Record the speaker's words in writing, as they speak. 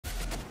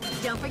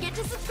Don't forget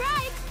to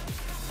subscribe.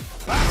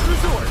 Last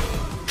resort.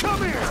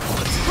 Come here.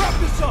 Let's wrap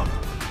this up.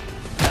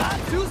 Not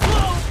too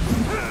slow.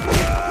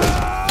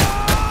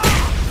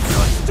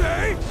 Just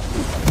stay.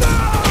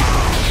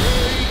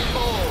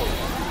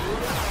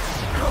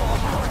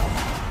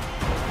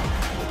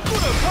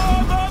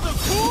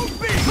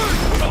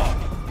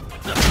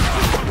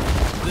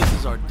 This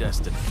is our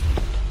destiny.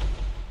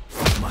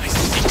 My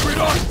secret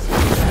art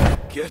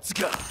gets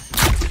got.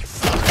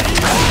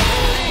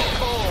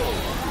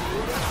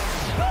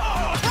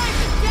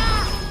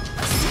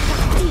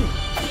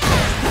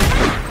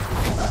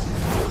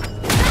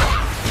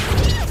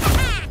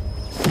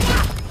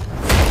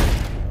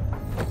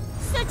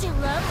 Such a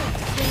lovely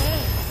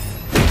face.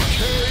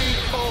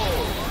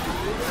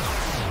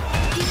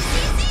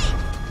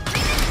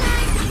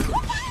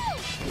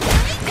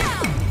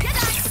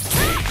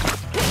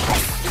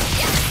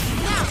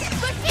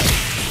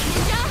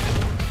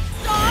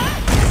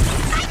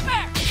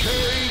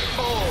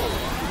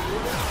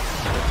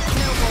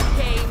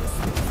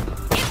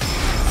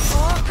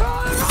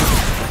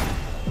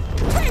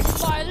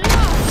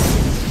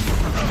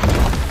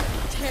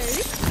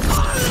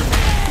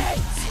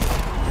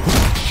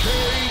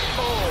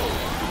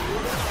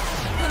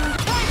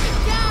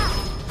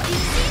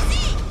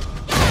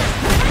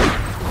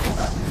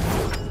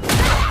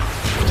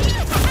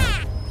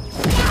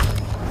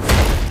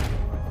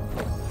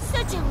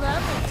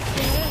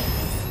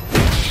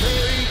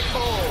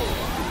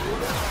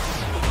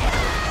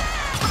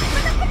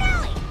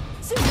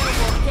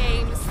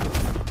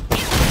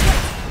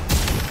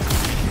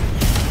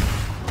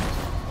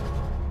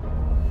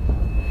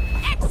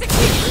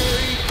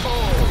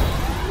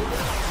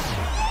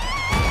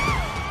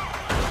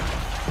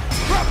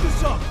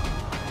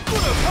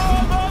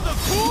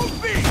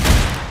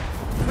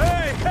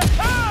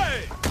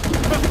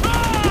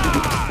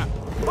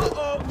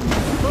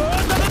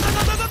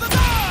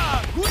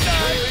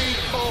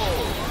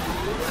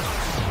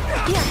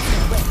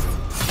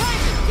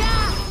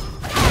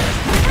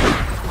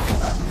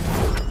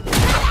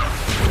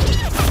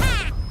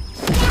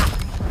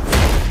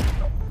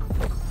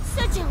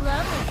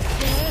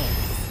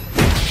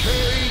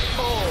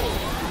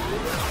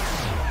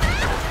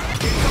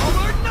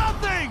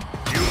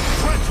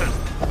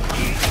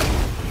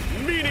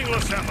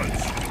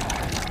 Efforts.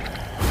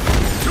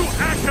 To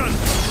action!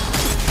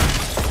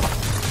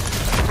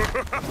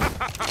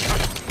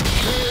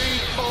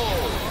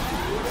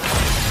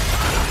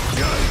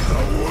 Just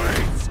the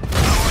weights!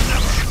 Our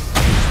never...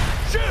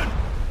 Shin!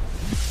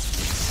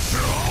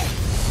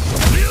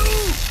 You!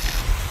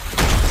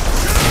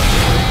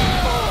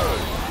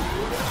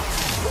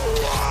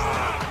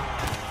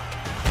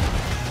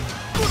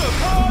 Put a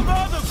palm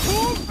on the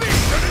cool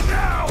beat! Turn it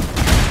down!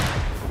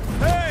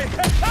 Hey,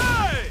 hey,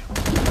 hey!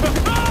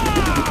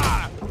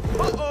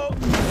 Uh-oh!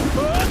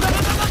 Good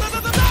night!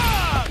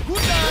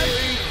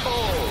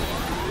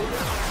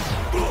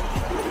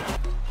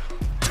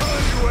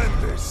 Time to end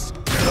this!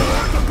 Get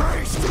out the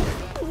base!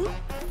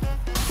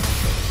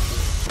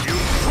 You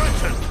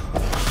threaten!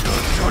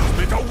 Your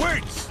judgment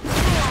awaits!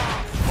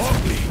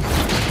 Ugly!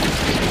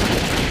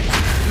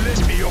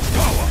 Lend me your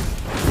power!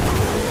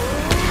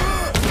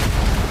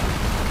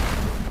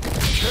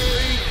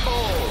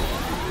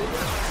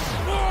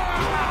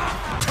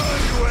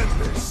 Time to end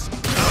this!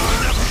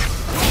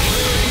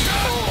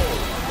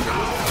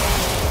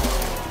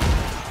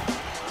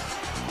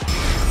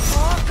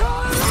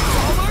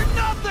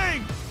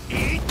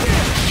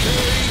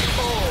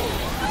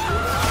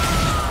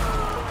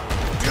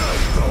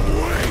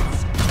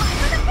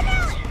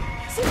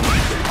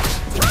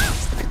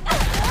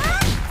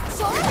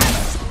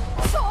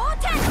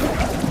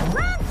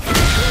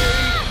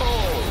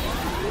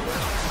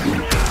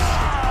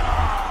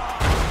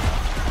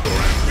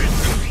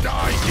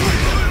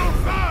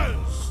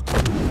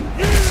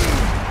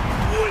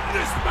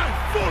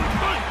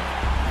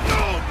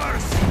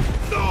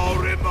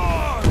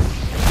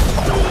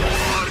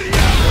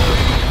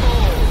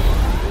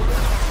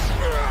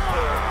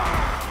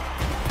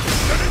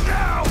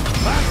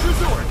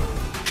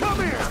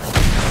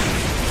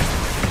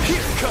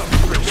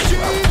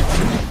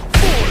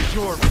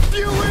 Your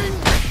viewing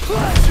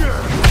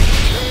pleasure!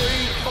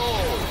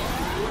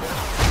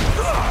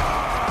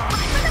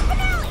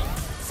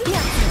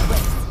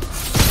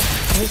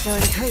 This will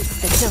increase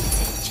the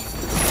dosage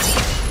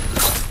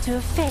to a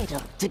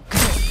fatal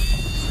degree.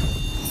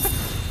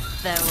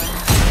 Farewell.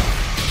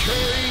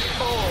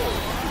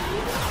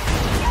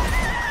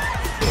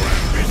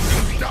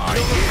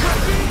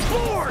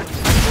 Board!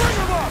 Bring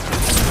him up!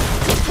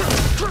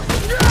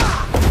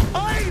 I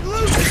ain't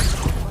losing!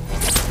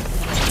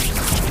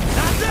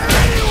 Not there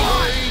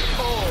anyone!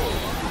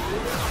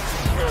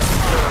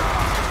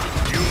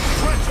 You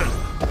threaten!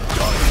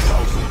 Die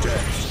 1,000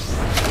 deaths!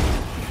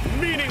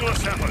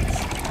 Meaningless efforts!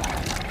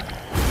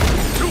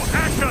 To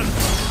action!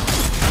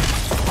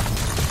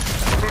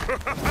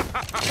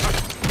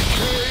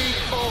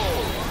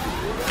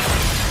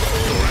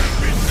 Your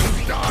ambitions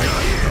die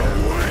here!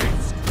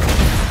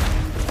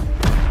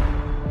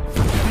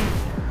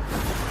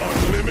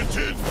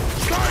 Unlimited!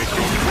 Try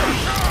to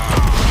crush!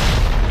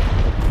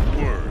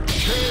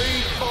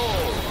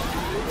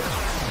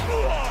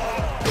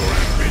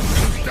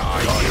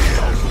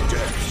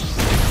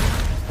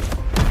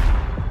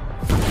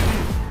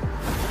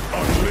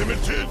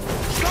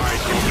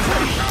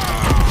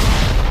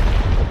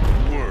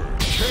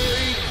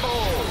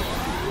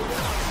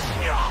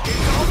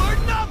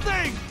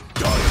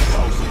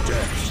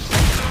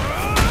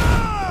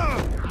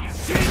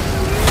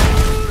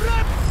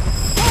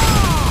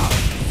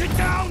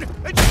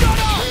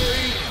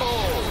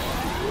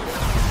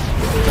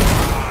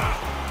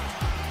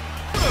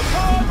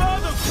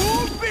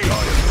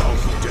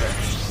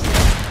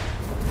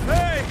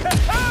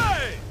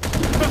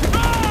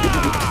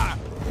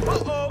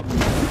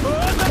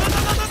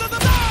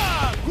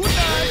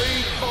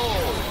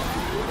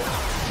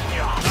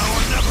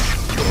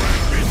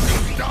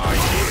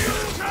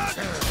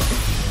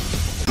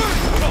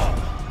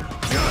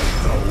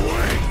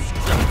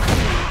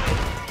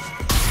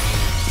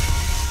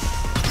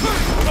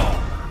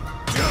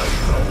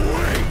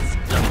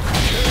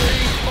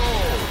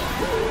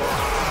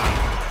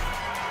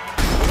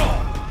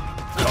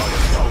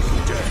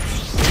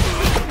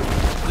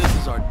 This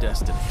is our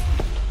destiny.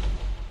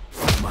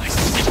 My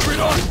secret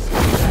art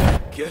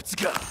gets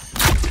got.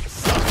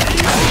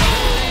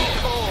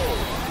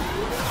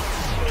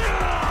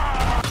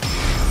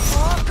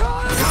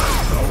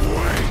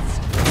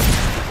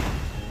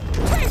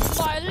 Taste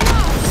my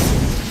love!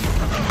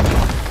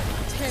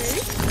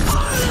 Taste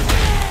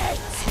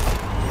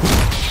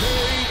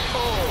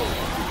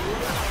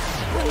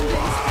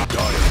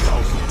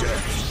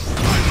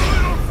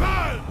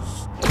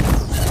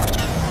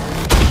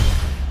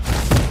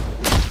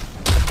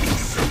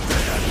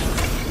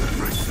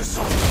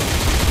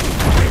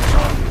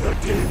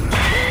ultimate!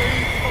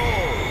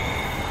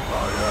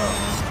 I am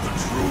the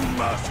true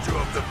master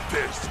of the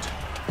fist.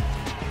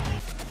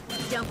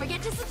 Don't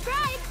forget to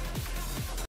subscribe!